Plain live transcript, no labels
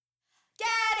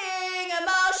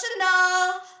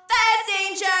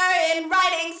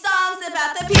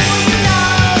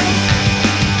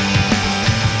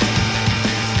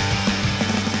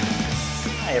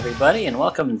Hi, everybody, and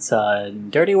welcome to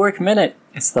Dirty Work Minute.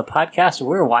 It's the podcast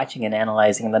where we're watching and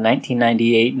analyzing the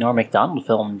 1998 Norm Macdonald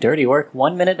film Dirty Work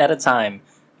 1 minute at a time.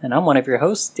 And I'm one of your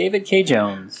hosts, David K.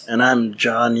 Jones. And I'm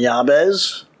John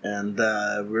Yabez, and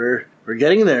we're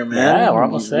getting there, man. Yeah, we're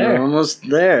almost there. We're almost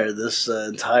there. This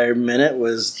entire minute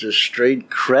was just straight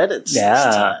credits this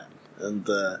time. And,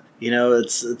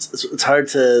 it's hard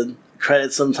to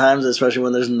credit sometimes, especially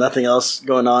when there's nothing else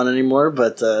going on anymore.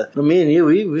 But me and you,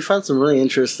 we found some really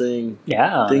interesting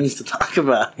things to talk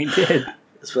about. We did.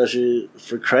 Especially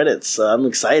for credits. So I'm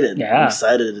excited. Yeah. I'm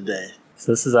excited today.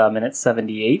 So this is minute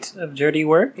 78 of Dirty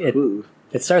Work.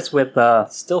 It starts with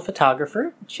still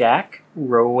photographer Jack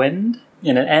Rowand,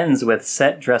 and it ends with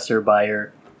set dresser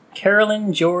buyer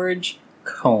Carolyn George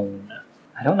Cohn.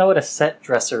 I don't know what a set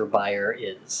dresser buyer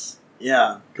is.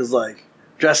 Yeah, because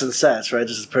dressing sets, right?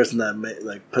 This is the person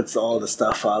that puts all the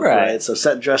stuff up, right? So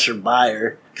set dresser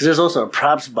buyer, because there's also a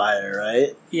props buyer,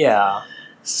 right? Yeah.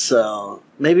 So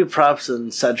maybe props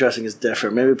and set dressing is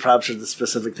different. Maybe props are the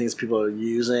specific things people are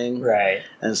using, right?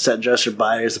 And set dresser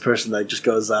buyer is the person that just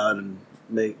goes out and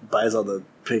buys all the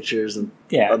pictures and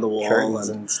on the wall, curtains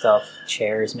and stuff,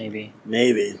 chairs, maybe.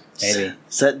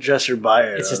 Set dresser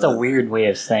buyer. It's just a weird way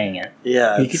of saying it.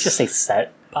 Yeah, you could just say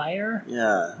set buyer.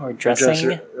 Yeah, or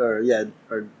dressing. Or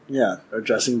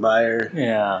dressing buyer.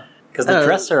 Yeah, because the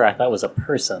dresser I thought was a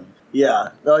person.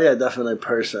 Yeah. Oh, yeah, definitely a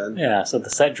person. Yeah, so the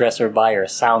set dresser buyer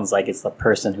sounds like it's the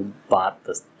person who bought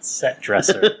the set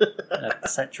dresser.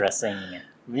 Set dressing.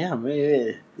 Yeah,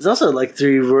 maybe. There's also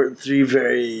three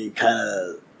very kind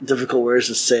of difficult words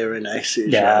to say right next to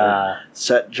each other.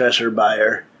 Set dresser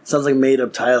buyer. Sounds like a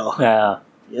made-up title. Yeah.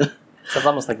 Sounds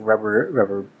almost like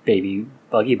rubber baby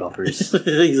buggy bumpers.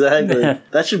 Exactly.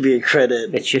 That should be a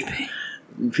credit. It should be.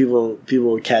 People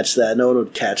would catch that. No one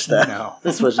would catch that. No.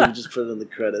 Especially if you just put it in the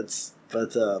credits.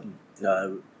 But,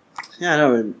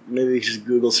 maybe we just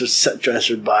Google search set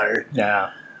dresser buyer.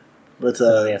 Yeah. But,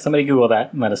 somebody Google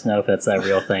that and let us know if that's a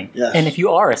real thing. Yeah. And if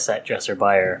you are a set dresser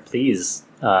buyer, please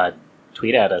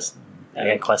tweet at us. I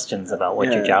got questions about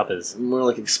what your job is. More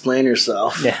like explain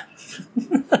yourself. Yeah.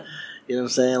 You know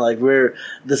what I'm saying?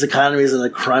 This economy is in a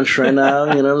crunch right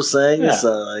now, you know what I'm saying? Yeah.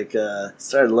 So,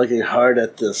 start looking hard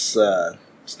at this,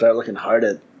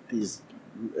 these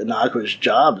innocuous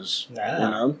jobs, you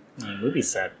know? Movie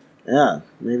set. Yeah.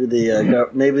 Maybe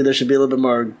maybe there should be a little bit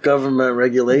more government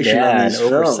regulation on these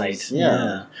films. Oversight.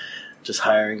 Yeah. Just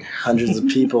hiring hundreds of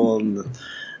people and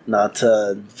not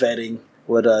vetting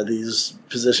what these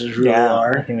positions really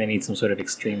are. I think they need some sort of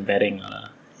extreme vetting on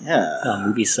a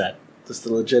movie set. Just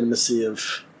the legitimacy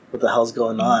of what the hell's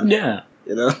going on. Yeah.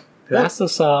 You know? We also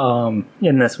saw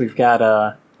in this, we've got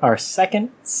our second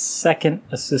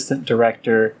assistant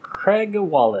director, Craig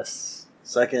Wallace.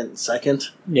 Second?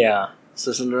 Yeah.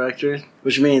 Assistant director?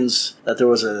 Which means that there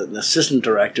was an assistant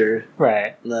director.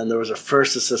 Right. And then there was a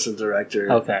first assistant director.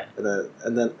 Okay.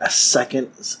 And then a second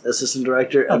assistant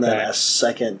director. And then a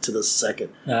second to the second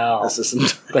assistant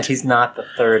director. But he's not the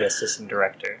third assistant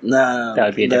director. No. That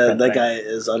would be a different thing. That guy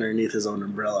is underneath his own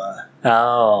umbrella.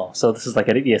 Oh. So this is like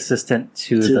the assistant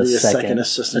to the second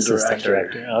assistant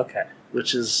director. Okay.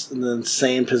 Which is in the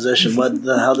insane position. What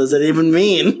the hell does that even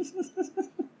mean?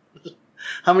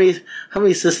 How many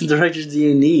assistant directors do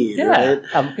you need? Yeah, right?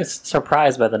 I'm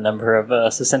surprised by the number of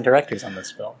assistant directors on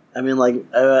this film. I mean, I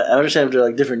understand if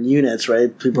they're different units,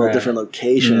 right? People at different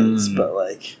locations,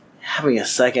 but having a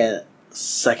second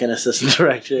assistant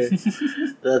director,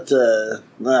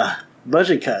 that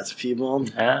budget cuts, people.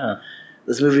 Yeah.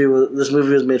 This movie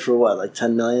was made for what,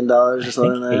 $10 million or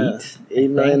something like that? $8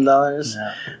 million?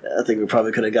 Yeah. I think we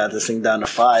probably could have got this thing down to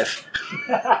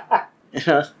 $5. You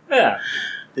know? Yeah.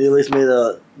 We at least made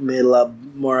a lot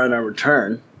more on our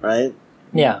return, right?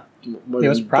 Yeah. It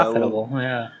was profitable.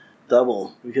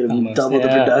 Double. We could have doubled the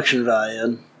production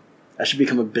value. I should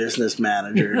become a business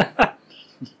manager.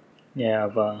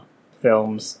 Of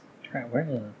films. Where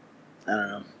is it? I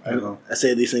don't know. I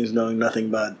say these things knowing nothing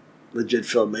about legit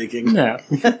filmmaking. No.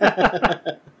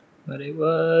 But it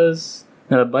was...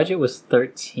 No, the budget was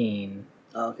 13.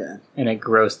 Okay. And it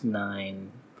grossed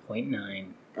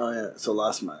 9.9. Oh, yeah. So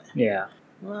lost money. Yeah.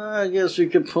 Well, I guess we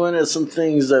could point at some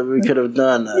things that we could have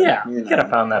done. We could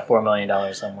have found that $4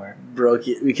 million somewhere.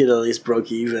 We could at least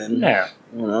broke even. Yeah.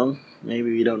 You know? Maybe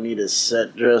we don't need a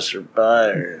set dresser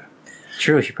buyer.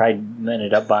 True, she probably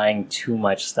ended up buying too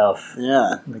much stuff.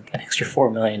 Yeah. Like an extra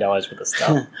 $4 million worth of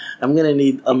stuff. I'm going to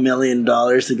need $1 million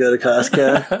to go to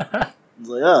Costco. It's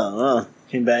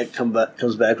like,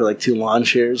 comes back with 2 lawn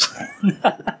chairs.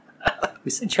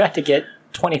 We said you had to get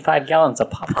 25 gallons of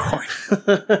popcorn.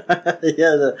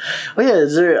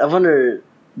 Is there, I wonder,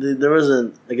 there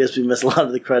wasn't. I guess we missed a lot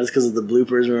of the credits because of the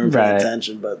bloopers. We weren't paying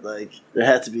attention, but like there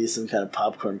had to be some kind of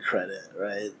popcorn credit,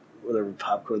 right? Whatever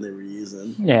popcorn they were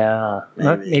using. Yeah,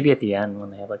 maybe at the end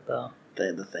when they have like the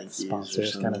thank yous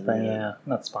sponsors kind of thing. Yeah,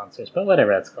 not sponsors, but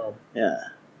whatever that's called. Yeah,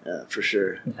 for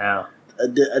sure. Yeah, I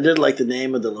did like the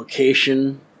name of the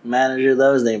location manager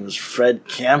though. His name was Fred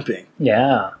Camping.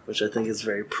 Yeah, which I think is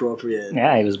very appropriate.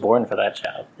 Yeah, he was born for that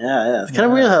job. Yeah. It's kind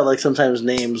of weird how like sometimes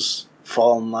names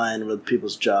fall in line with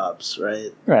people's jobs,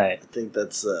 right? Right. I think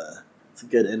it's a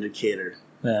good indicator.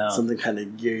 Yeah. Something kind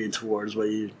of gear you towards what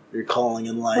you're calling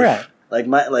in life. Right. Like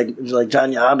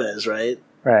John Yabez, right?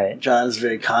 Right. John is a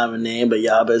very common name, but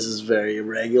Yabez is very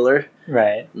irregular.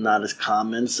 Right. Not as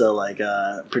common, so like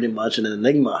pretty much an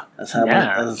enigma. That's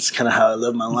that's kind of how I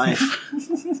live my life.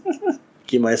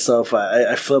 Keep myself.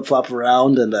 I flip flop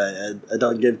around, and I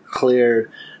don't give clear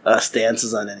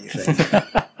stances on anything.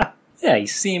 Yeah, you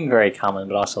seem very common,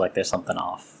 but also like there's something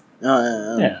off.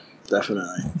 Oh yeah,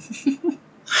 definitely.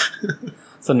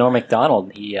 So Norm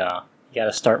Macdonald, he got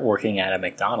to start working at a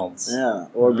McDonald's. Yeah,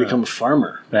 or become a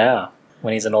farmer. Yeah,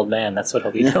 when he's an old man, that's what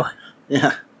he'll be doing.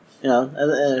 Yeah,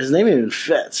 and his name even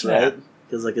fits, right?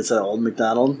 Because like it's an old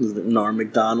McDonald, Norm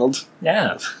Macdonald.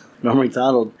 Yeah, Norm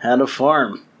Macdonald had a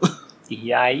farm.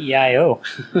 E-I-E-I-O.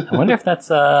 I wonder if that's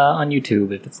on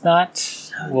YouTube. If it's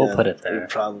not, we'll put it there. It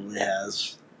probably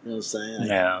has. You know what I'm saying?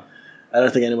 Yeah. I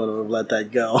don't think anyone would have let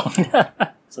that go.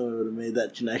 Someone would have made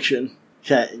that connection.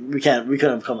 We couldn't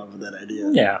have come up with that idea.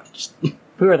 Yeah. If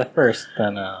we were the first,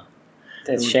 then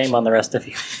it's shame on the rest of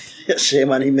you. Yeah,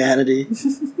 shame on humanity.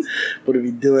 What are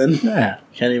we doing? Yeah.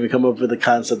 Can't even come up with a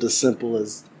concept as simple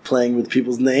as playing with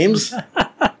people's names.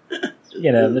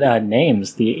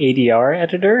 Names. The ADR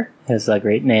editor has a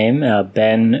great name,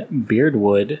 Ben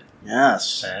Beardwood.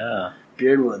 Yes. Yeah.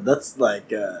 Beardwood. That's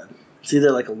like, it's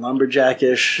either like a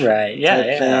lumberjackish type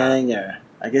thing, or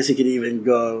I guess you could even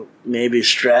go maybe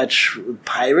stretch with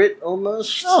pirate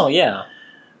almost. Oh, yeah.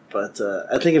 But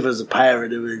I think if it was a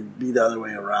pirate, it would be the other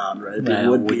way around, right? It'd be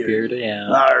Woodbeard. Yeah.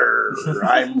 Arr,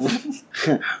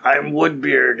 I'm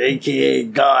Woodbeard, a.k.a.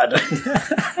 God.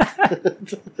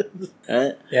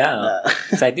 Right? Yeah.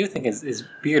 Because I do think his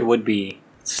beard would be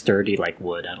sturdy like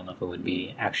wood. I don't know if it would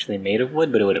be actually made of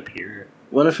wood, but it would appear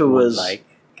what if it was like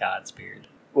God's beard.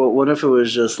 Well, what if it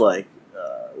was just like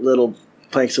little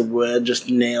planks of wood just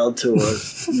nailed to a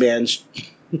man's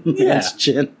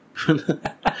chin?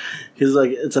 Because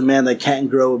like it's a man that can't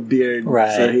grow a beard,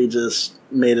 right? So he just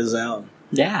made his own.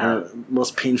 Yeah,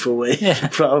 most painful way he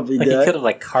probably did. He could have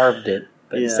like carved it,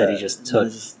 but instead he just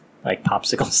took like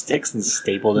popsicle sticks and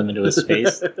stapled them into his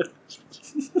face.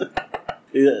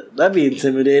 Yeah, that'd be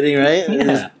intimidating, right?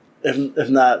 Yeah. If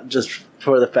not just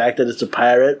for the fact that it's a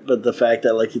pirate, but the fact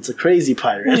that like it's a crazy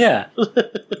pirate. Yeah.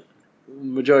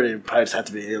 Majority of pirates have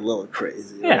to be a little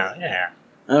crazy. Yeah, right? yeah.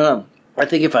 I don't know. I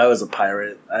think if I was a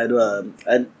pirate, I'd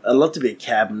love to be a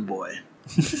cabin boy.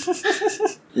 You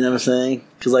know what I'm saying?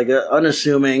 Because like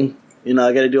unassuming, I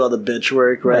got to do all the bitch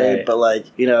work, right? But like,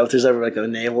 if there's ever like a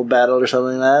naval battle or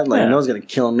something like that, like no one's gonna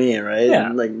kill me, right? Yeah.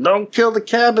 And, like, don't kill the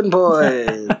cabin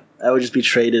boy. I would just be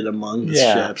traded among the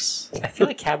ships. I feel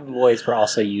like cabin boys were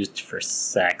also used for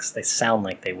sex. They sound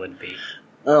like they would be.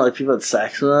 Oh, like people had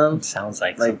sex with them? It sounds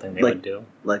like something they would do.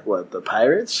 Like what, the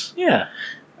pirates? Yeah.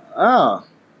 Oh.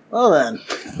 Well then.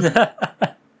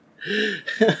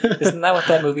 Isn't that what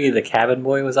that movie, The Cabin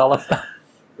Boy, was all about?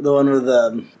 The one with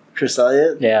Chris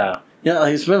Elliott? Yeah. Yeah,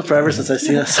 it's been forever since I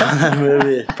saw that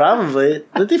movie. Probably.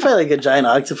 Did they find like a giant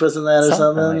octopus in that or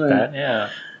something? Like that, yeah.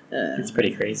 It's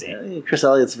pretty crazy. Yeah, Chris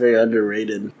Elliott's a very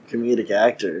underrated comedic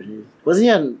actor. Wasn't he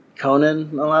on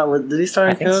Conan a lot? Did he star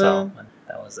in Conan? I think so.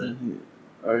 That was it.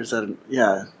 Or is that...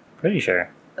 Yeah. Pretty sure.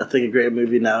 I think a great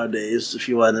movie nowadays, if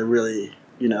you want to really,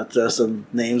 throw some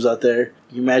names out there.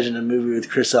 You imagine a movie with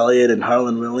Chris Elliott and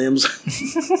Harlan Williams.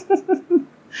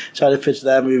 Try to pitch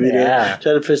that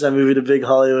movie to Big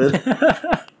Hollywood.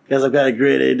 Because I've got a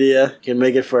great idea. Can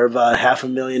make it for about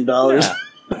 $500,000.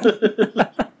 Yeah.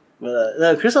 But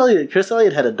no, Chris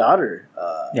Elliott had a daughter.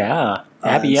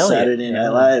 Abby Elliott. Saturday Night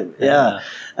Live. Yeah.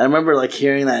 I remember like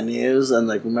hearing that news and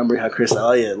like remember how Chris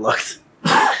Elliott looked.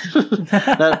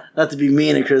 not to be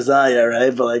mean to Chris Elliott,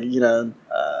 right? But like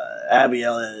Abby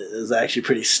Elliott is actually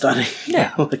pretty stunning.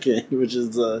 Yeah. looking, which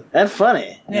is and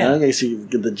funny. Yeah. I guess you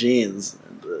get the genes.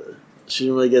 And, she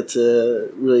didn't really get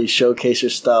to really showcase her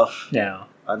stuff. Yeah.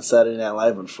 On Saturday Night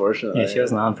Live, unfortunately. Yeah, she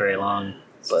wasn't on very long.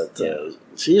 But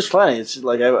she's funny. It's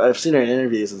like I've seen her in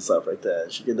interviews and stuff like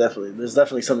that. She could there's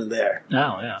definitely something there.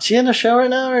 Oh yeah. Is she in the show right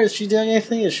now, or is she doing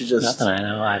anything? Is she just nothing? I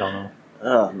know. I don't know.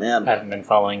 Oh man, I haven't been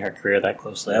following her career that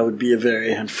closely. That would be a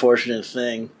very unfortunate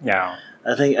thing. Yeah.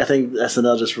 I think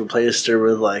SNL just replaced her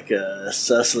with like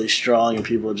Cecily Strong, and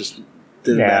people just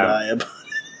didn't bat eye about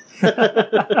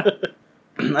it.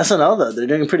 SNL though, they're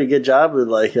doing a pretty good job with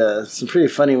like some pretty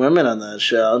funny women on that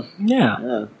show.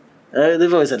 Yeah.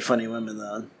 They've always had funny women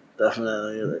though,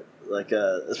 definitely. Like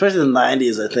especially in the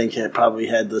 '90s, I think it probably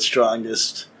had the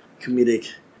strongest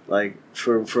comedic like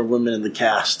for women in the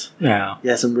cast. Yeah. You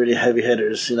had some really heavy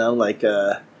hitters, like.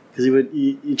 Because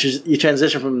you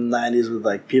transition from the '90s with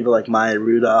like people like Maya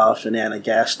Rudolph and Anna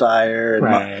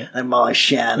Gasteyer and Molly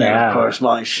Shannon, of course.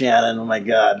 Molly Shannon, oh my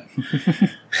god,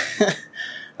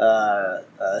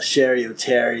 Sherry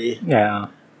O'Terry,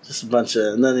 just a bunch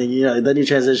of, and then you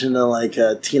transition to like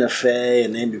Tina Fey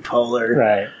and Amy Poehler,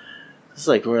 right? It's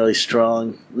like really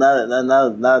strong.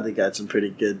 Now they got some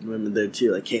pretty good women there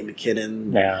too, like Kate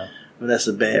McKinnon,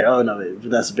 Vanessa Bayer. Oh no,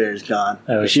 Vanessa Bayer's gone.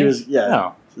 Oh, she was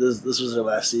Oh. This was her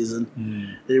last season.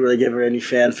 They didn't really give her any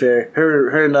fanfare.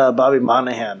 Her and Bobby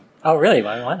Monahan. Oh, really?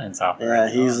 Bobby Monahan's off. Yeah,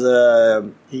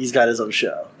 he's got his own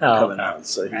show coming out.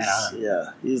 So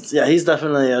he's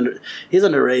definitely he's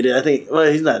underrated. I think. Well,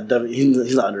 he's not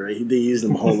underrated. They used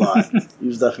him a whole lot. He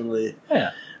was definitely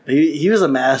He was a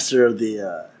master of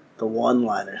the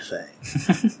one-liner thing.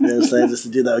 You know what I'm saying? Just the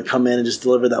dude that would come in and just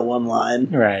deliver that one line,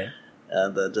 right?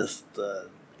 And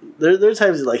there are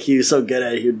times like he was so good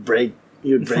at it, he would break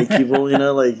people,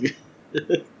 like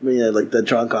like the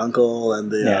drunk uncle and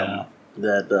the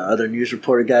that other news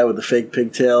reporter guy with the fake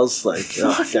pigtails. Like,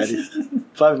 oh god,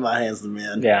 Bobby Monahan's the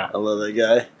man. Yeah, I love that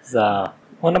guy. He's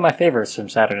one of my favorites from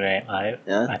Saturday Night Live.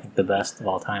 Yeah, I think the best of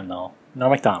all time though.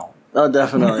 Norm Macdonald. Oh,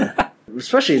 definitely.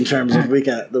 Especially in terms of the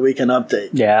weekend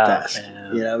update. Task.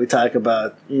 We talk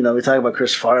about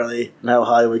Chris Farley and how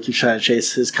Hollywood keeps trying to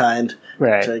chase his kind,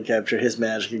 right? Trying to capture his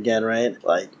magic again, right?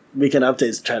 Like Weekend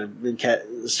Update's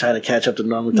trying to catch up to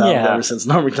Norm Macdonald ever since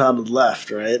Norm Macdonald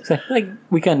left, right? So I feel like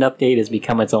Weekend Update has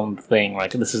become its own thing.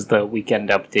 Like this is the Weekend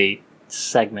Update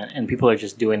segment, and people are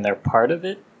just doing their part of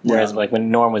it. Whereas like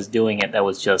when Norm was doing it, that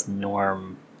was just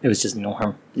Norm. It was just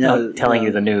Norm telling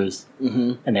you the news,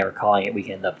 and they were calling it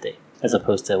Weekend Update, as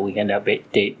opposed to Weekend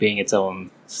Update being its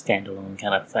own standalone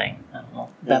kind of thing. I don't know.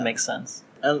 That makes sense.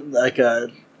 And like,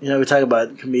 we talk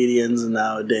about comedians and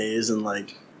nowadays and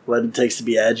like what it takes to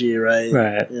be edgy, right?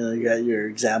 Right. You got your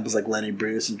examples like Lenny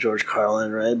Bruce and George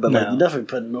Carlin, right? But like, you definitely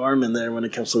put Norm in there when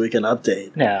it comes to Weekend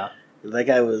Update. Yeah. That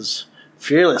guy was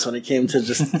fearless when it came to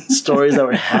just stories that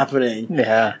were happening.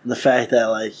 Yeah. And the fact that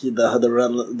like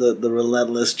the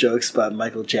relentless jokes about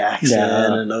Michael Jackson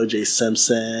and O.J.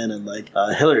 Simpson and like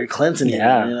Hillary Clinton,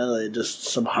 like just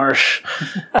some harsh,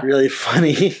 really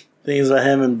funny things about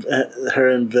him and her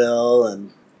and Bill.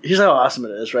 And here's how awesome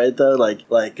it is, right? Though,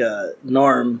 like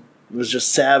Norm was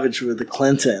just savage with the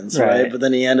Clintons, right? But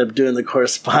then he ended up doing the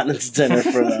correspondence dinner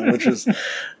for them, which was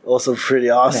also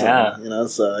pretty awesome. Yeah.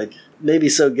 So like. Maybe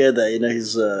so good that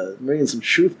he's ringing some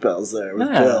truth bells there with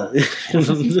Bill.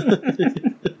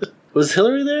 Was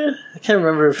Hillary there? I can't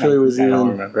remember if Hillary was even. I don't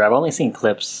remember. I've only seen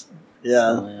clips.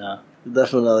 Yeah, so,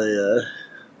 definitely.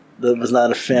 Was not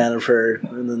a fan of her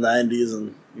in the '90s,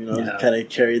 and kind of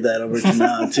carried that over to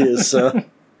now too. So that's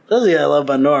what I love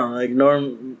about Norm. Like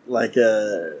Norm, like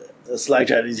a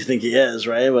slackjaw as you think he is,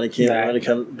 right? When it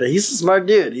comes, but he's a smart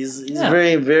dude. He's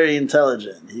very, very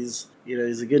intelligent. He's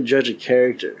a good judge of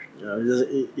character.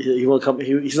 He won't come.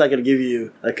 He's not going to give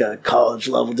you like a college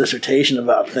level dissertation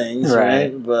about things,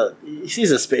 right? But he sees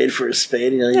a spade for a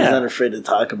spade. He's not afraid to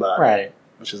talk about it,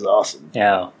 which is awesome.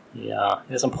 Yeah. He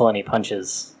doesn't pull any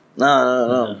punches.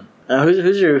 No.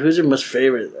 Who's your most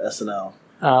favorite SNL?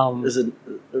 Is it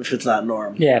if it's not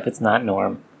Norm? Yeah, if it's not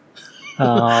Norm.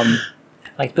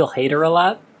 Like Bill Hader a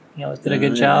lot. He always did a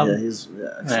good job. Yeah, he's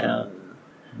excellent.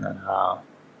 And,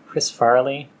 Chris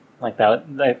Farley. Like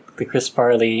that, the Chris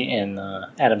Farley and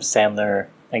Adam Sandler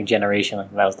generation.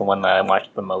 Like that was the one that I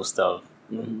watched the most of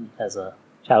as a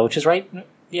child. Which is right.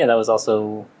 Yeah, that was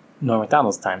also Norm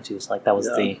Macdonald's time too. So like that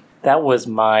was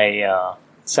my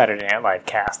Saturday Night Live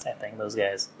cast. I think those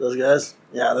guys.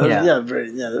 They're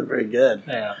very good.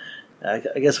 Yeah,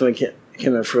 I guess when it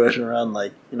came to fruition around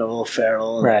like Will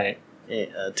Ferrell, and,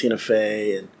 Tina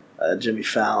Fey and Jimmy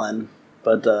Fallon.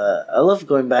 But I love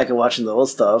going back and watching the old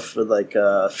stuff with like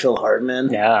Phil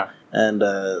Hartman, and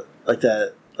like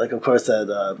that, like of course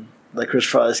that like Chris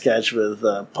Farley sketch with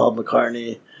Paul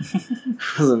McCartney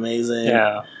was amazing,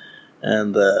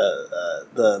 and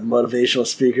the motivational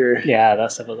speaker,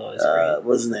 that stuff was always great.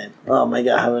 What's his name? Oh my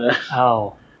god, how many?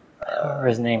 I remember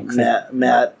his name.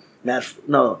 Matt.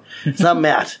 No, it's not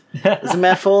Matt. Is it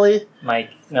Matt Foley?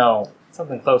 Mike? No,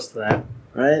 something close to that.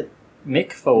 Right?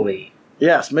 Mick Foley.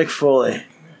 Yes, Mick Foley.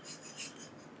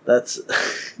 That's.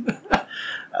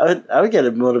 I would get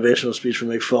a motivational speech from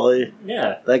Mick Foley.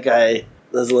 Yeah. That guy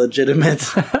is legitimate.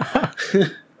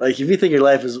 Like, if you think your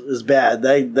life is bad,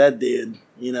 that dude,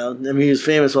 you know, I mean, he was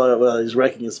famous while he was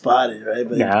wrecking his body, right?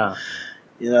 But, yeah.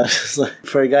 you know, it's like,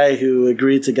 for a guy who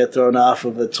agreed to get thrown off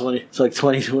of a 20, it's like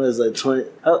 20, what is that, 20,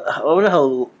 I wonder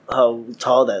how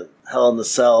tall that Hell in the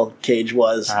Cell cage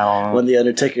was when The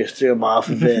Undertaker threw him off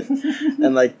of it.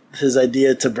 And, like, his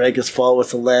idea to break his fall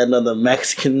was to land on the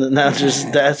Mexican announcer's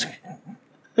desk.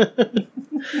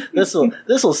 This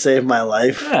will save my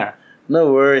life. Yeah.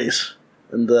 No worries.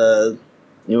 And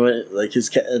you know, like his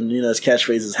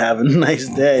catchphrase is "Have a nice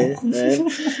day," right?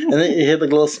 And then he hit the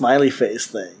little smiley face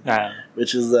thing,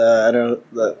 which is I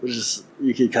don't know, which is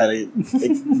you could kind of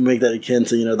make that akin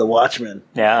to the Watchmen.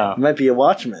 Yeah, it might be a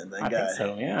Watchman. That I guy. think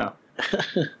so. Yeah.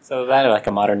 So that like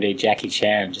a modern day Jackie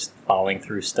Chan just following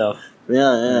through stuff.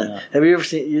 Yeah. Have you ever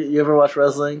seen? You ever watch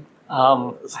wrestling?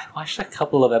 I watched a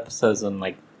couple of episodes on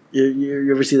like.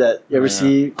 You ever see that? You ever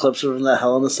see clips from that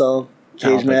Hell in the Cell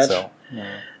cage match? Think so.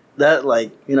 Yeah. That,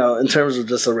 like, in terms of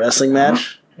just a wrestling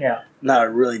match, not a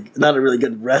really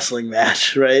good wrestling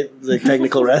match, right? Like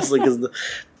technical wrestling, because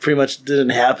pretty much didn't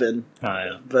happen. Oh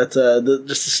yeah. But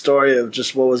just the story of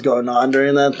just what was going on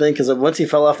during that thing, because once he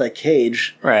fell off that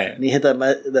cage, right, and he hit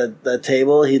that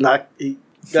table, he got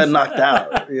knocked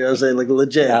out. You know what I'm saying? Like,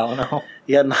 legit. I don't know.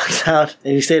 He got knocked out,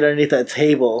 and he stayed underneath that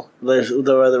table. The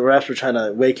refs were trying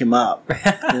to wake him up. You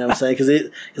know what I'm saying?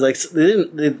 Because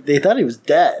they thought he was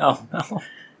dead. Oh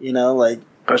no. Like,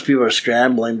 of course, people are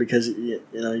scrambling because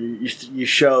you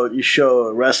show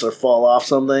a wrestler fall off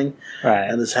something, right?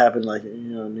 And this happened like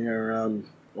near around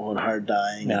Owen Hart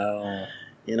dying. No,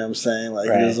 you know what I'm saying? Like,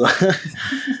 right. He was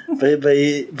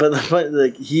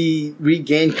he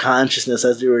regained consciousness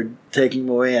as they were taking him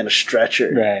away on a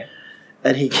stretcher, right?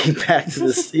 And he came back to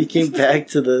this. He came back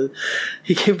to the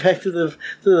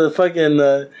fucking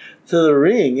to the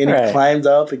ring, and he climbed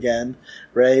up again,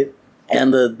 right?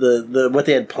 And the what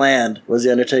they had planned was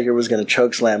the Undertaker was going to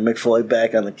chokeslam Mick Foley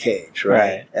back on the cage,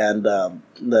 right? And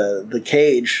the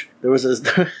cage, there was this,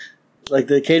 like,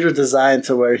 the cage was designed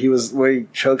to where he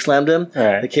chokeslammed him.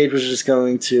 Right. The cage was just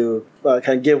going to kind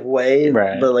of give way,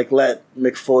 but like let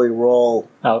Mick Foley roll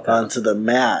onto the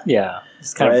mat. Yeah,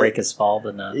 just kind of break his fall,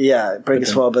 but not. Yeah, break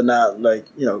his fall, but not like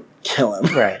kill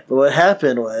him. Right. But what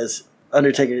happened was,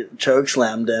 Undertaker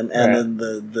chokeslammed him, and then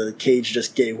the cage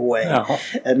just gave way. Oh.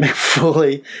 And Mick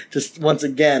Foley just once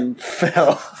again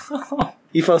fell.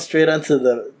 He fell straight onto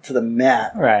the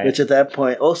mat, which at that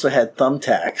point also had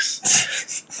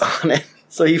thumbtacks on it.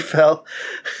 So he fell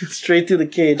straight through the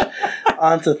cage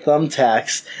onto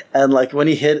thumbtacks, and like when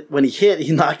he hit,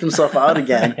 he knocked himself out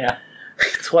again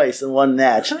twice in one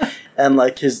match, and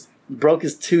like broke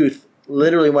his tooth,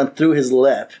 literally went through his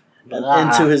lip. And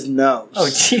into his nose. Oh,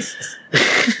 Jesus.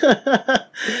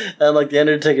 And like the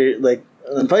Undertaker, like,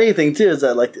 the funny thing too is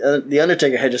that like the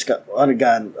Undertaker had just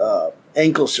undergone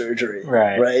ankle surgery,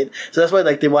 right? So that's why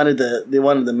like they wanted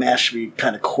the match to be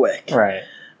kind of quick, right?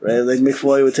 Like Mick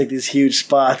Foley would take these huge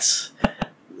spots,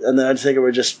 and the Undertaker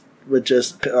would just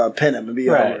pin him and be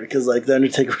over, because like the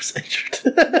Undertaker was injured.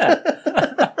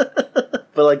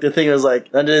 But like the thing was like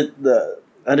the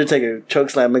Undertaker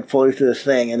chokeslammed Mick Foley through the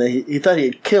thing, and then he thought he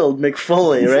had killed Mick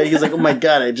Foley, right? He was like, "Oh my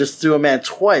god, I just threw a man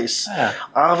twice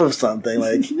off of something.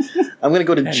 Like, I'm gonna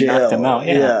go to jail." Knocked him out,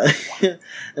 yeah.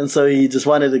 And so he just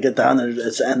wanted to get down there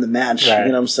to end the match. You know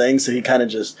what I'm saying? So he kind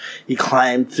of he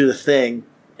climbed through the thing,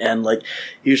 and like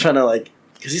he was trying to like,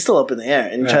 because he's still up in the air,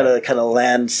 and he tried to kind of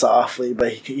land softly,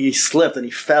 but he slipped and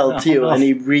he fell too, and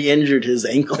he re-injured his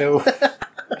ankle.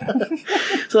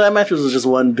 So that match was just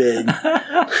one big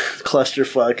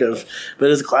clusterfuck but it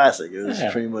was a classic. It was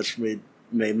pretty much made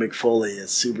Mick Foley a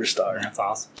superstar. That's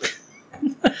awesome.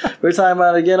 We're talking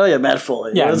about it again. Oh yeah, Matt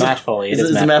Foley. Yeah, Matt Foley. Is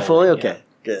it Matt Foley? Okay,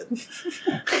 good.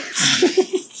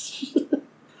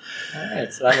 All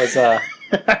right, so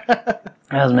that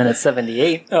was minute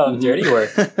 78 of Dirty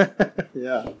Work.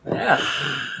 Yeah.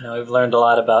 Now we've learned a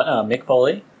lot about Mick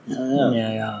Foley.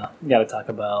 Yeah. We got to talk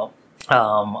about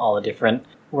all the different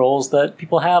roles that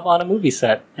people have on a movie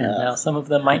set, and how some of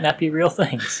them might not be real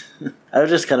things. I've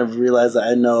just kind of realized that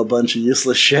I know a bunch of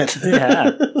useless shit.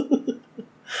 Yeah.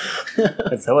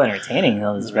 It's so entertaining,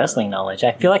 though, this wrestling knowledge.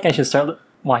 I feel like I should start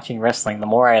watching wrestling. The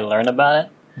more I learn about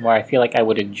it, the more I feel like I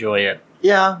would enjoy it.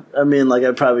 Yeah, I mean, like,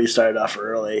 I probably started off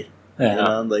early.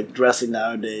 Yeah. Like, wrestling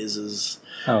nowadays is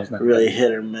really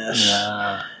hit or miss.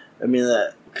 Yeah. I mean,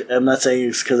 I'm not saying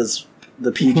it's because it's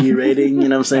the PG rating, you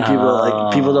know what I'm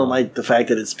saying? People don't like the fact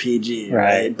that it's PG,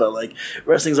 right? But like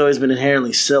wrestling's always been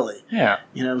inherently silly. Yeah.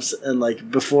 You know what I'm saying? And like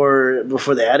before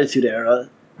the Attitude Era,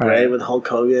 right? With Hulk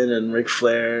Hogan and Ric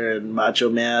Flair and Macho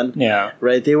Man. Yeah.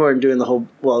 Right? They weren't doing the whole,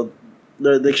 well,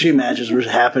 the extreme matches were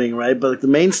happening, right? But like the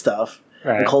main stuff,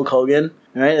 like Hulk Hogan,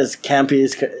 right, as campy,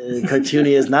 as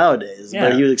cartoony as nowadays. Yeah.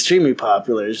 But he was extremely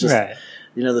popular. It's just,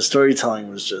 the storytelling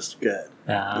was just good.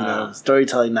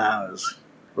 Storytelling now is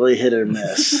really hit or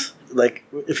miss. Like,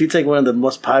 if you take one of the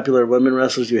most popular women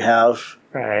wrestlers you have,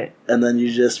 and then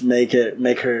you just make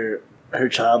her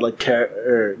childlike,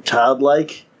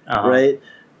 right?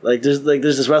 Like there's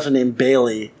this wrestler named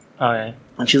Bayley, and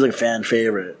she's like a fan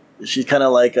favorite. She's kind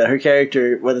of like her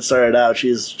character when it started out.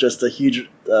 She's just a huge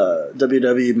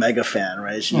WWE mega fan,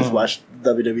 right? She just watched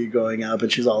WWE growing up,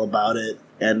 and she's all about it.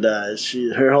 And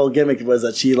her whole gimmick was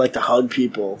that she liked to hug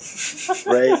people,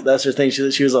 right? That's her thing.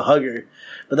 She was a hugger,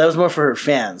 but that was more for her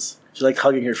fans. She liked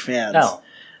hugging her fans. Oh.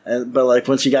 But like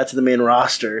when she got to the main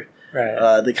roster,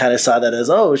 they kind of saw that as,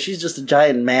 she's just a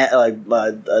giant man, like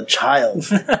a child,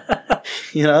 So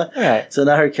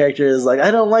now her character is like, I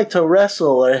don't like to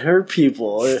wrestle or hurt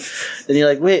people, and you're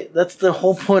like, wait, that's the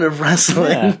whole point of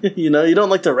wrestling. You don't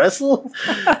like to wrestle.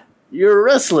 You're a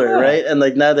wrestler, right? And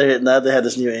like now they have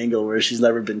this new angle where she's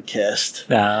never been kissed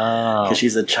because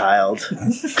she's a child.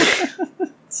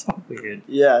 So weird.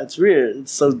 Yeah, it's weird.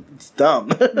 It's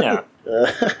dumb. Yeah.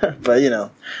 But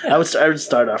I would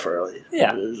start off early.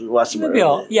 Yeah, watch some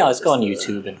early. Let's go on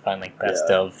YouTube and find like best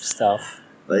of stuff.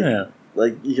 Like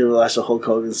you can watch the Hulk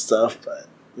Hogan stuff, but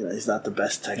he's not the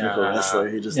best technical wrestler.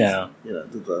 He just did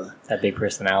that big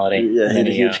personality. Yeah, he had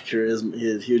huge charisma.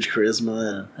 He had huge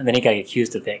charisma, and then he got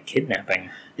accused of kidnapping.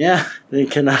 Yeah, he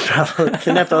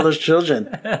kidnapped all those children.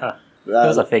 Yeah. It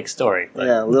was a fake story.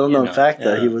 But, little known fact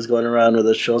that he was going around with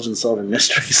his children solving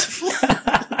mysteries.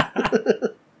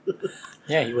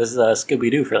 Yeah, he was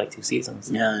Scooby-Doo for like 2 seasons.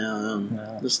 Yeah.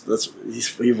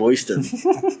 He voiced him.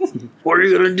 What are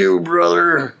you gonna do,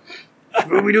 brother?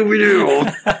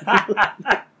 Scooby-Dooby-Doo.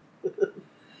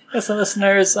 So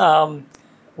listeners,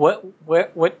 what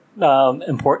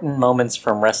important moments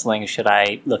from wrestling should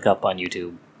I look up on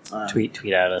YouTube? Tweet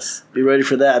at us. Be ready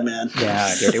for that, man. Yeah,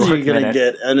 Dirty Work You're gonna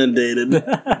get inundated.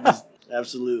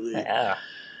 Absolutely. Yeah.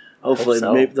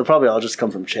 Hopefully, they'll probably all just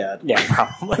come from Chad. Yeah,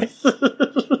 probably.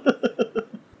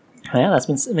 Yeah, that's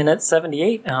been minute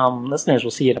 78. Listeners,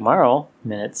 we'll see you tomorrow,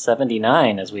 minute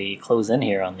 79, as we close in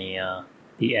here on the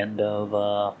end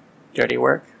of Dirty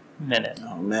Work Minute.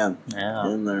 Oh man, yeah,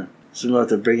 in there. So we'll have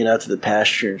to bring it out to the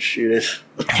pasture and shoot it.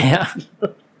 Yeah.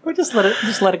 Or just let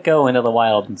it go into the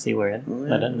wild and see where it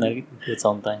let it do its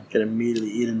own thing. Get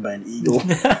immediately eaten by an eagle.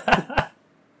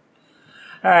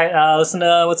 All right, listen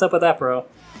to What's Up with that, bro?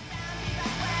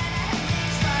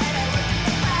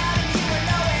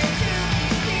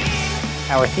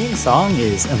 Our theme song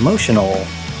is Emotional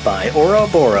by Aura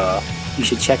Bora. You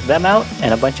should check them out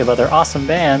and a bunch of other awesome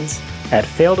bands at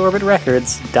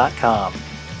failedorbitrecords.com.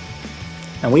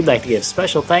 And we'd like to give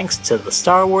special thanks to the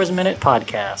Star Wars Minute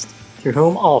podcast, through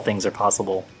whom all things are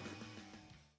possible.